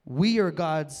 We are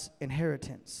God's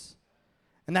inheritance.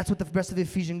 And that's what the rest of the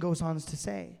Ephesians goes on to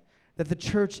say, that the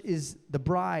church is the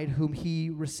bride whom he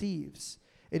receives.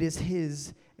 It is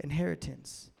his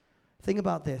inheritance. Think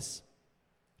about this.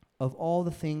 Of all the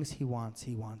things he wants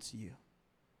you.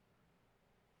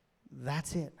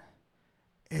 That's it.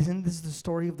 Isn't this the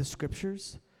story of the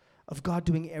scriptures? of God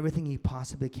doing everything he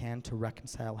possibly can to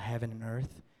reconcile heaven and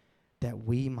earth, that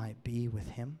we might be with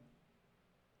him,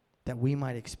 that we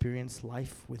might experience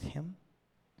life with him.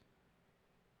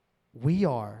 We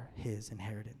are his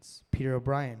inheritance. Peter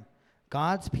O'Brien,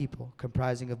 God's people,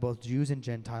 comprising of both Jews and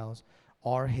Gentiles,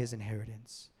 are his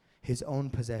inheritance, his own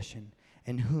possession,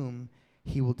 in whom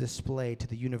he will display to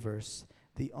the universe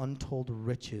the untold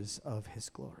riches of his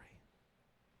glory.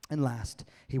 And last,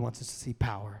 he wants us to see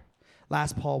power.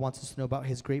 Last, Paul wants us to know about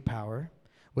his great power,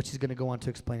 which he's going to go on to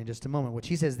explain in just a moment, which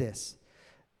he says this: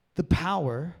 the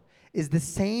power is the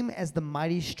same as the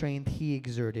mighty strength he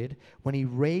exerted when he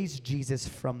raised Jesus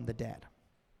from the dead.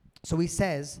 So he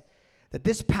says that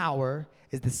this power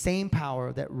is the same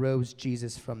power that rose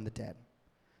Jesus from the dead.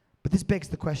 But this begs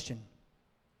the question,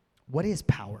 what is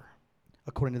power,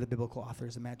 according to the biblical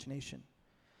author's imagination?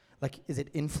 Like, is it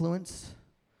influence?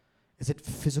 Is it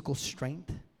physical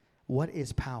strength? What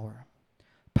is power?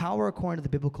 Power, according to the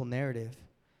biblical narrative,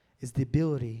 is the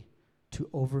ability to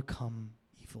overcome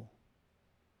evil.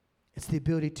 It's the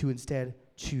ability to instead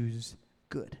choose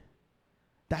good.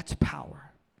 That's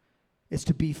power. It's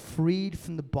to be freed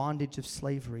from the bondage of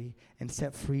slavery and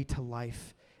set free to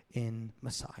life in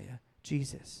Messiah,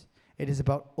 Jesus. It is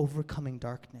about overcoming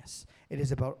darkness. It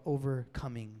is about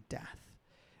overcoming death.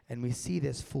 And we see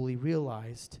this fully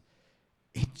realized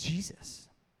in Jesus.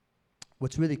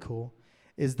 What's really cool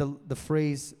is the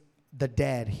phrase the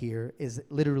dead here is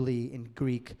literally in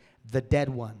Greek, the dead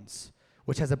ones,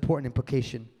 which has important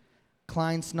implication.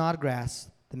 Klein Snodgrass,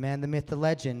 the man, the myth, the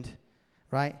legend,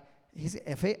 right?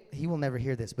 He will never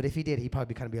hear this, but if he did, he'd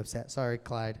probably kind of be upset. Sorry,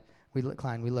 Klein, we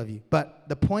love you. But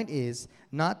the point is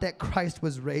not that Christ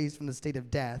was raised from the state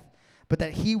of death, but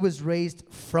that he was raised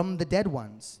from the dead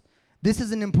ones. This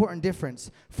is an important difference,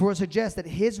 for it suggests that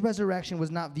his resurrection was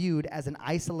not viewed as an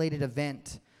isolated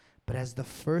event, but as the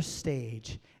first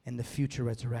stage in the future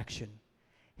resurrection.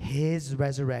 His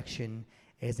resurrection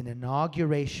is an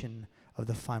inauguration of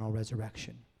the final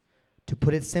resurrection. To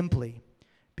put it simply,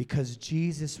 because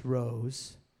Jesus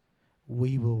rose,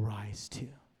 we will rise too.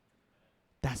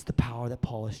 That's the power that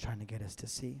Paul is trying to get us to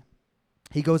see.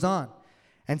 He goes on,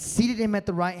 and seated him at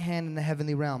the right hand in the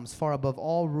heavenly realms, far above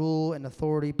all rule and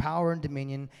authority, power and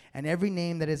dominion, and every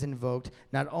name that is invoked,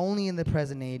 not only in the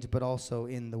present age, but also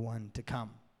in the one to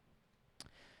come.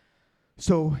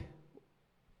 So,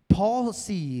 Paul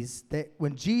sees that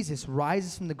when Jesus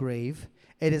rises from the grave,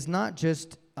 it is not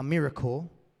just a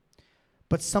miracle,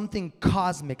 but something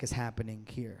cosmic is happening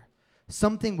here.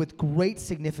 Something with great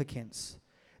significance.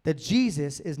 That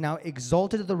Jesus is now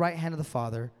exalted to the right hand of the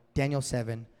Father, Daniel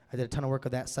 7. I did a ton of work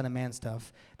of that Son of Man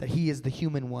stuff. That he is the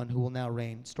human one who will now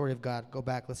reign. Story of God. Go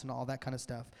back, listen to all that kind of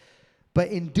stuff. But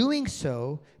in doing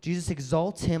so, Jesus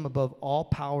exalts him above all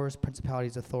powers,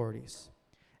 principalities, authorities.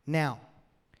 Now,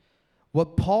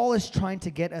 what Paul is trying to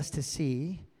get us to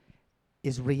see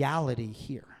is reality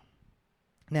here.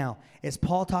 Now, is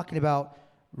Paul talking about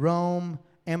Rome,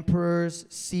 emperors,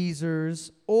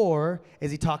 Caesars, or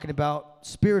is he talking about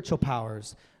spiritual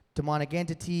powers, demonic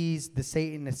entities, the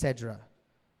Satan, etc.?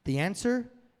 The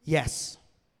answer, yes.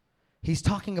 He's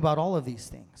talking about all of these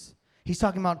things. He's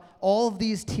talking about all of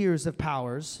these tiers of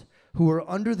powers who are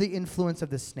under the influence of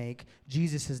the snake.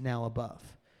 Jesus is now above.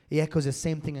 He echoes the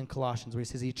same thing in Colossians where he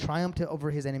says he triumphed over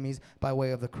his enemies by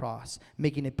way of the cross,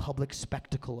 making a public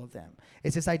spectacle of them.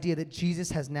 It's this idea that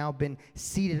Jesus has now been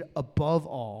seated above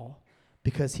all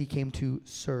because he came to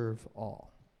serve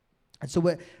all. And so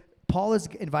what Paul is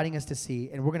inviting us to see,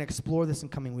 and we're going to explore this in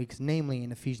coming weeks, namely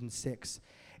in Ephesians 6,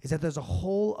 is that there's a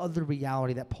whole other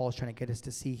reality that Paul's trying to get us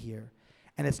to see here.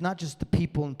 And it's not just the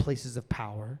people and places of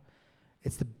power.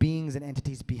 It's the beings and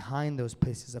entities behind those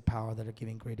places of power that are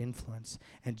giving great influence.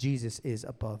 And Jesus is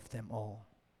above them all.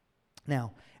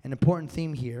 Now, an important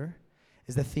theme here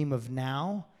is the theme of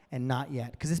now and not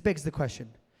yet. Because this begs the question.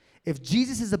 If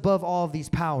Jesus is above all of these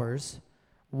powers,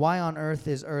 why on earth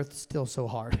is earth still so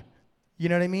hard? You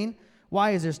know what I mean?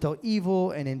 Why is there still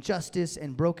evil and injustice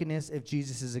and brokenness if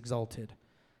Jesus is exalted?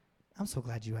 I'm so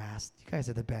glad you asked. You guys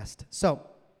are the best. So,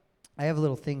 I have a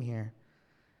little thing here.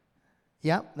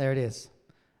 Yeah, there it is.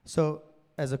 So,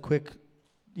 as a quick,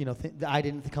 I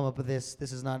didn't come up with this.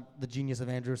 This is not the genius of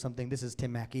Andrew or something. This is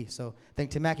Tim Mackey. So, thank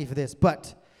Tim Mackey for this.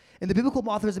 But, in the biblical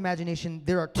author's imagination,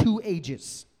 there are two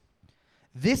ages.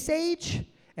 This age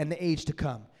and the age to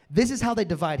come. This is how they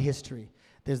divide history.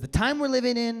 There's the time we're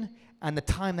living in and the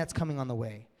time that's coming on the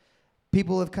way.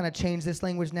 People have kind of changed this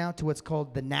language now to what's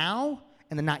called the now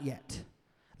and the not yet.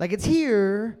 Like it's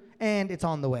here and it's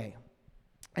on the way.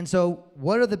 And so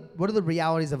what are the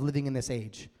realities of living in this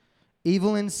age?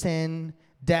 Evil and sin,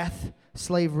 death,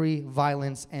 slavery,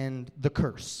 violence, and the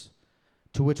curse.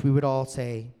 to which we would all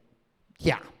say,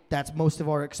 yeah, that's most of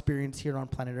our experience here on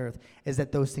planet Earth, is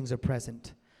that those things are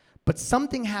present. But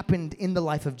something happened in the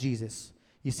life of Jesus.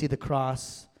 You see the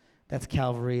cross, that's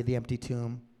Calvary, the empty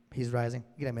tomb, he's rising.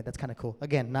 You gotta admit, that's kind of cool.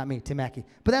 Again, not me, Tim Mackey.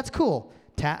 But that's cool.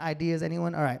 Ideas,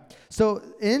 anyone? All right. So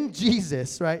in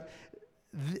Jesus, right,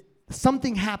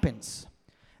 something happens.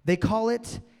 They call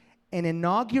it an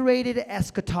inaugurated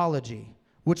eschatology,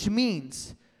 which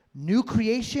means new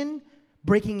creation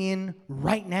breaking in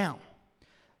right now.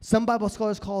 Some Bible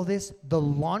scholars call this the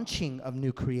launching of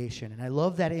new creation, and I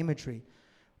love that imagery.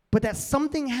 But that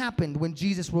something happened when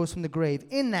Jesus rose from the grave,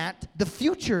 in that the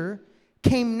future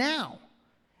came now.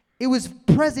 It was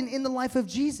present in the life of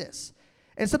Jesus.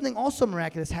 And something also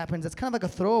miraculous happens. It's kind of like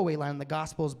a throwaway line in the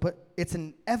Gospels, but it's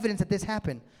an evidence that this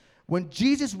happened. When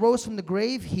Jesus rose from the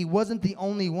grave, he wasn't the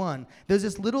only one. There's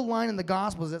this little line in the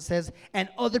Gospels that says, and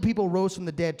other people rose from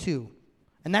the dead too.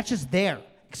 And that's just there.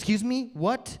 Excuse me?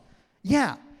 What?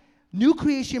 Yeah. New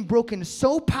creation broke in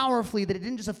so powerfully that it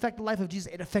didn't just affect the life of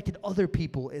Jesus, it affected other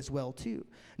people as well too.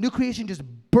 New creation just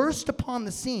burst upon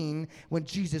the scene when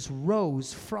Jesus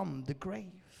rose from the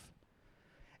grave.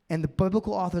 And the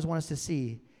biblical authors want us to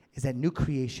see is that new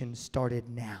creation started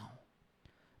now.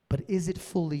 But is it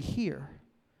fully here?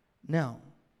 No.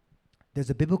 There's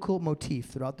a biblical motif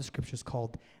throughout the scriptures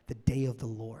called the day of the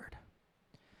Lord.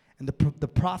 And the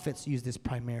prophets use this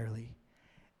primarily.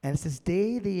 And it's this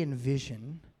day they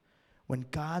envision when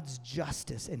God's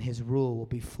justice and his rule will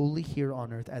be fully here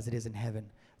on earth as it is in heaven,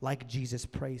 like Jesus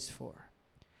prays for.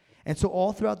 And so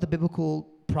all throughout the biblical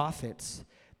prophets,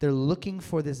 they're looking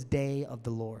for this day of the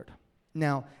Lord.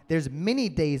 Now, there's many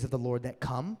days of the Lord that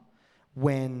come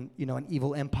when, an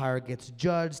evil empire gets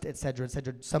judged, et cetera,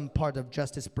 some part of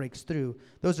justice breaks through.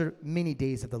 Those are many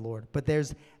days of the Lord. But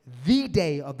there's the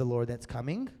day of the Lord that's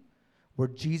coming where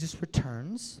Jesus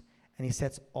returns and he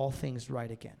sets all things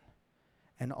right again.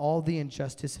 And all the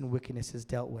injustice and wickedness is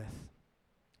dealt with.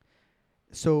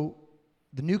 So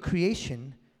the new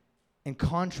creation, in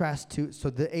contrast to,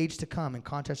 the age to come, in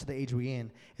contrast to the age we're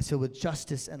in, is filled with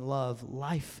justice and love,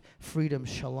 life, freedom,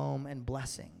 shalom, and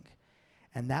blessing.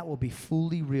 And that will be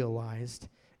fully realized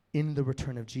in the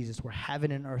return of Jesus, where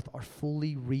heaven and earth are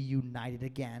fully reunited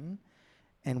again,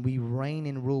 and we reign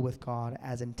and rule with God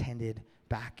as intended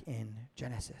back in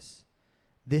Genesis.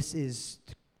 This is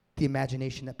the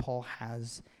imagination that Paul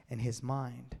has in his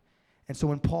mind. And so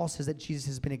when Paul says that Jesus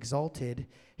has been exalted,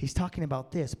 he's talking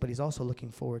about this, but he's also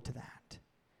looking forward to that.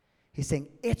 He's saying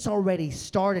it's already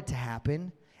started to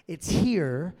happen, it's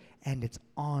here, and it's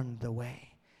on the way.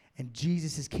 And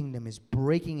Jesus' kingdom is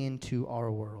breaking into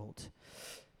our world.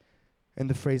 And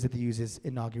the phrase that they use is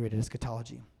inaugurated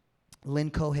eschatology. Lynn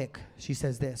Cohick, she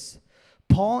says this: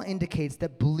 Paul indicates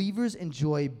that believers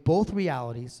enjoy both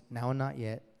realities, now and not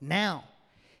yet, now.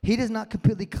 He does not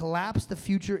completely collapse the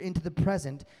future into the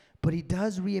present, but he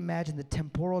does reimagine the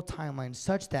temporal timeline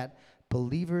such that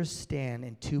believers stand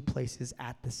in two places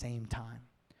at the same time.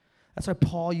 That's why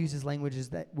Paul uses languages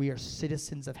that we are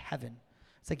citizens of heaven.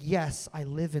 It's like, yes, I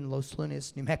live in Los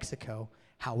Lunas, New Mexico.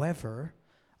 However,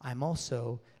 I'm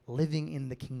also living in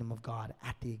the kingdom of God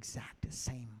at the exact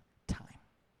same time.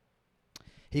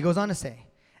 He goes on to say,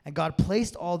 and God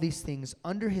placed all these things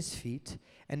under his feet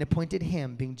and appointed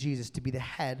him, being Jesus, to be the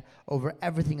head over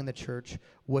everything in the church,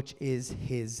 which is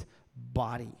his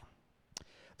body.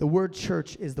 The word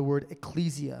church is the word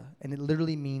ecclesia, and it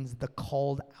literally means the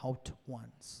called out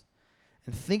ones.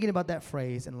 And thinking about that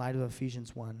phrase in light of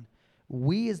Ephesians 1,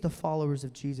 we as the followers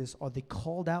of Jesus are the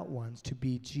called out ones to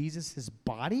be Jesus'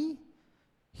 body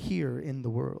here in the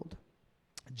world.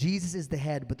 Jesus is the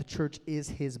head, but the church is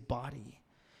his body.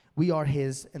 We are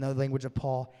his, in the language of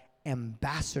Paul,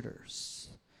 ambassadors.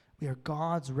 We are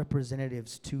God's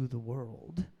representatives to the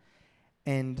world.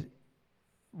 And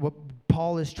what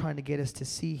Paul is trying to get us to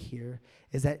see here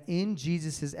is that in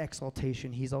Jesus'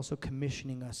 exaltation, he's also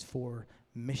commissioning us for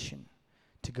mission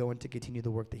to go and to continue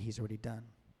the work that he's already done.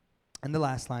 And the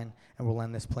last line, and we'll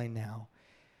end this plane now,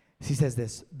 he says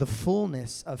this: the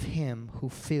fullness of him who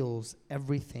fills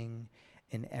everything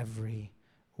in every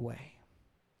way.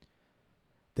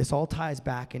 This all ties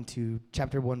back into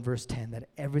chapter 1, verse 10, that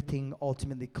everything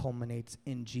ultimately culminates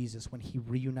in Jesus when he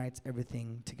reunites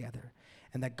everything together,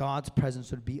 and that God's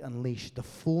presence would be unleashed, the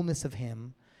fullness of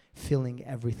him filling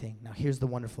everything. Now, here's the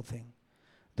wonderful thing.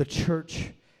 The church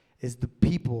is the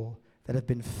people that have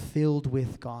been filled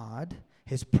with God,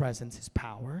 his presence, his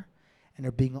power, and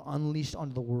are being unleashed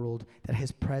onto the world that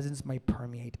his presence might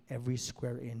permeate every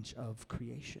square inch of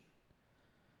creation.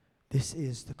 This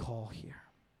is the call here.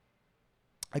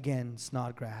 Again,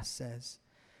 Snodgrass says,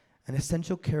 an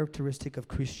essential characteristic of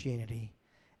Christianity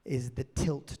is the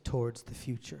tilt towards the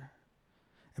future.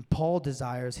 And Paul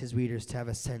desires his readers to have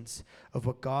a sense of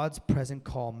what God's present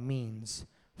call means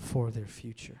for their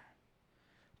future.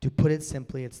 To put it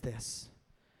simply, it's this: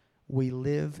 we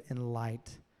live in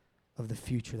light of the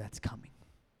future that's coming.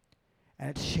 And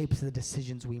it shapes the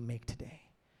decisions we make today.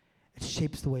 It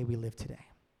shapes the way we live today.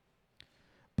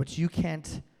 But you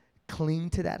can't cling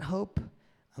to that hope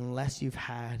unless you've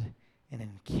had an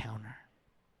encounter.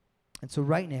 And so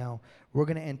right now, we're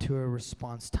going to enter a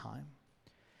response time.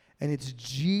 And it's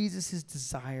Jesus'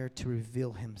 desire to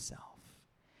reveal himself.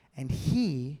 And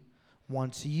he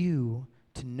wants you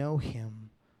to know him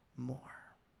more.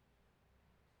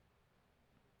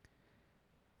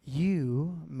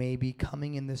 You may be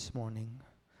coming in this morning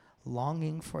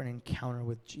longing for an encounter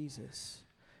with Jesus.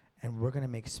 And we're going to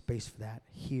make space for that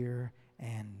here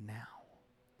and now.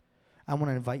 I want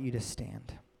to invite you to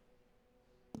stand.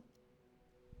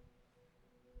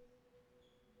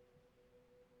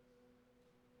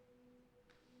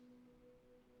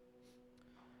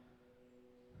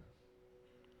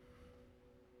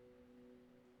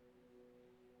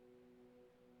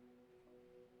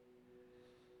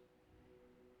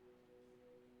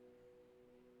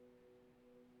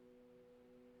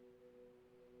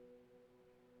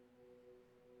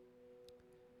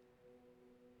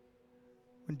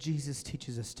 When Jesus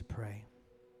teaches us to pray,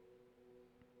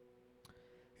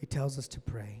 he tells us to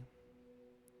pray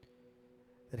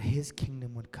that his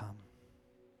kingdom would come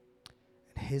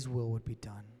and his will would be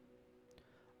done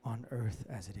on earth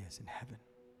as it is in heaven.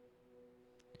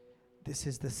 This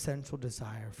is the central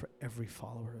desire for every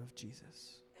follower of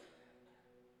Jesus.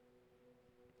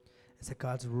 Is that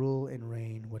God's rule and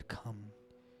reign would come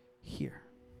here.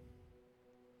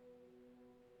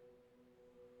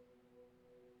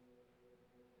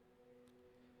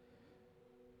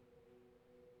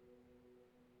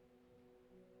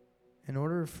 In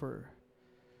order for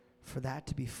that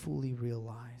to be fully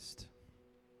realized,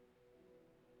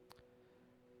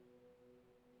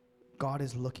 God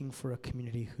is looking for a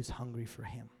community who's hungry for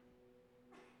him.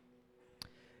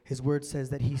 His word says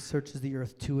that he searches the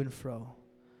earth to and fro,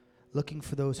 looking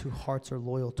for those whose hearts are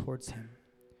loyal towards him,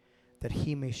 that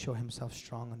he may show himself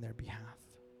strong on their behalf.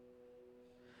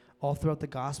 All throughout the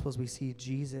Gospels, we see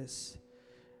Jesus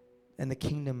and the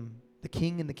king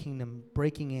and the kingdom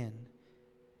breaking in,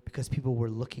 because people were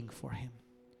looking for him.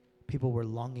 People were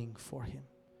longing for him.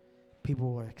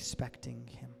 People were expecting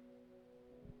him.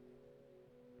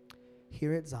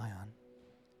 Here at Zion,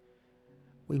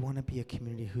 we want to be a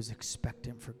community who's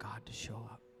expectant for God to show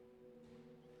up.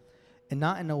 And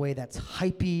not in a way that's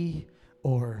hypey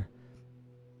or,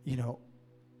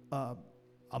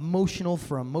 emotional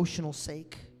for emotional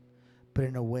sake, but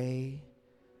in a way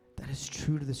that is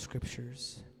true to the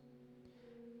scriptures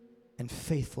and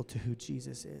faithful to who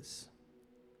Jesus is.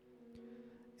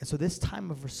 And so this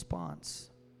time of response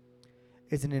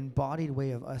is an embodied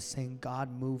way of us saying,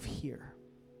 God, move here.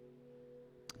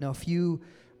 Now, a few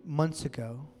months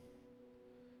ago,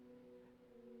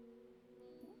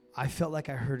 I felt like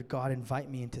I heard God invite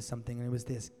me into something, and it was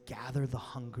this: gather the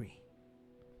hungry.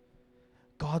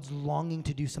 God's longing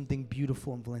to do something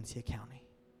beautiful in Valencia County.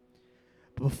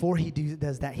 But before he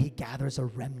does that, he gathers a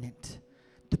remnant.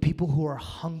 The people who are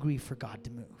hungry for God to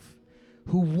move,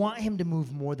 who want him to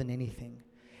move more than anything.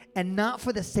 And not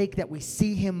for the sake that we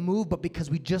see him move, but because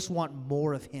we just want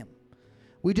more of him.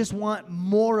 We just want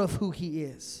more of who he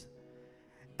is.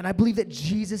 And I believe that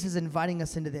Jesus is inviting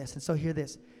us into this. And so hear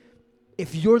this.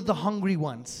 If you're the hungry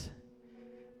ones,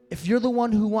 if you're the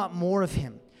one who want more of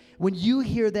him, when you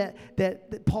hear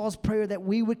that Paul's prayer that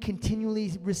we would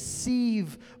continually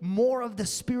receive more of the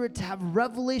Spirit, to have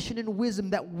revelation and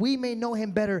wisdom, that we may know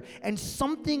him better, and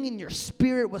something in your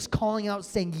spirit was calling out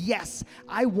saying, yes,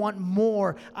 I want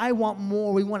more,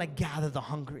 we want to gather the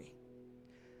hungry.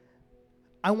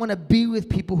 I want to be with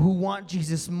people who want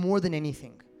Jesus more than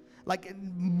anything. Like,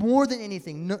 more than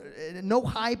anything. No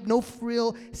hype, no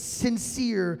frill,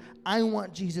 sincere. I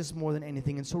want Jesus more than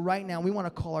anything. And so right now, we want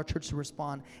to call our church to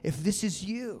respond. If this is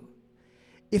you,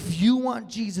 if you want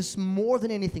Jesus more than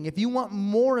anything, if you want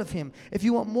more of him, if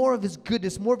you want more of his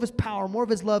goodness, more of his power, more of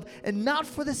his love, and not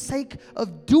for the sake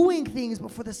of doing things,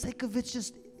 but for the sake of it's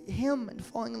just him and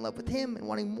falling in love with him and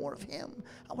wanting more of him,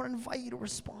 I want to invite you to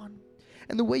respond.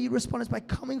 And the way you respond is by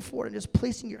coming forward and just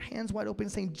placing your hands wide open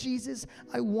and saying, Jesus,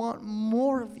 I want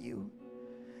more of you.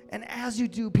 And as you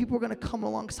do, people are going to come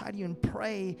alongside you and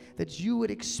pray that you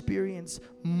would experience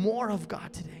more of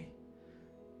God today.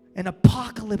 An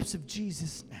apocalypse of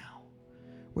Jesus now,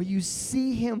 where you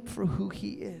see him for who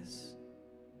he is.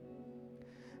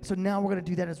 So now we're going to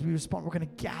do that as we respond. We're going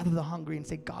to gather the hungry and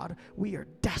say, God, we are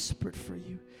desperate for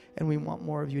you, and we want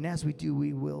more of you. And as we do,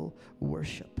 we will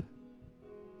worship.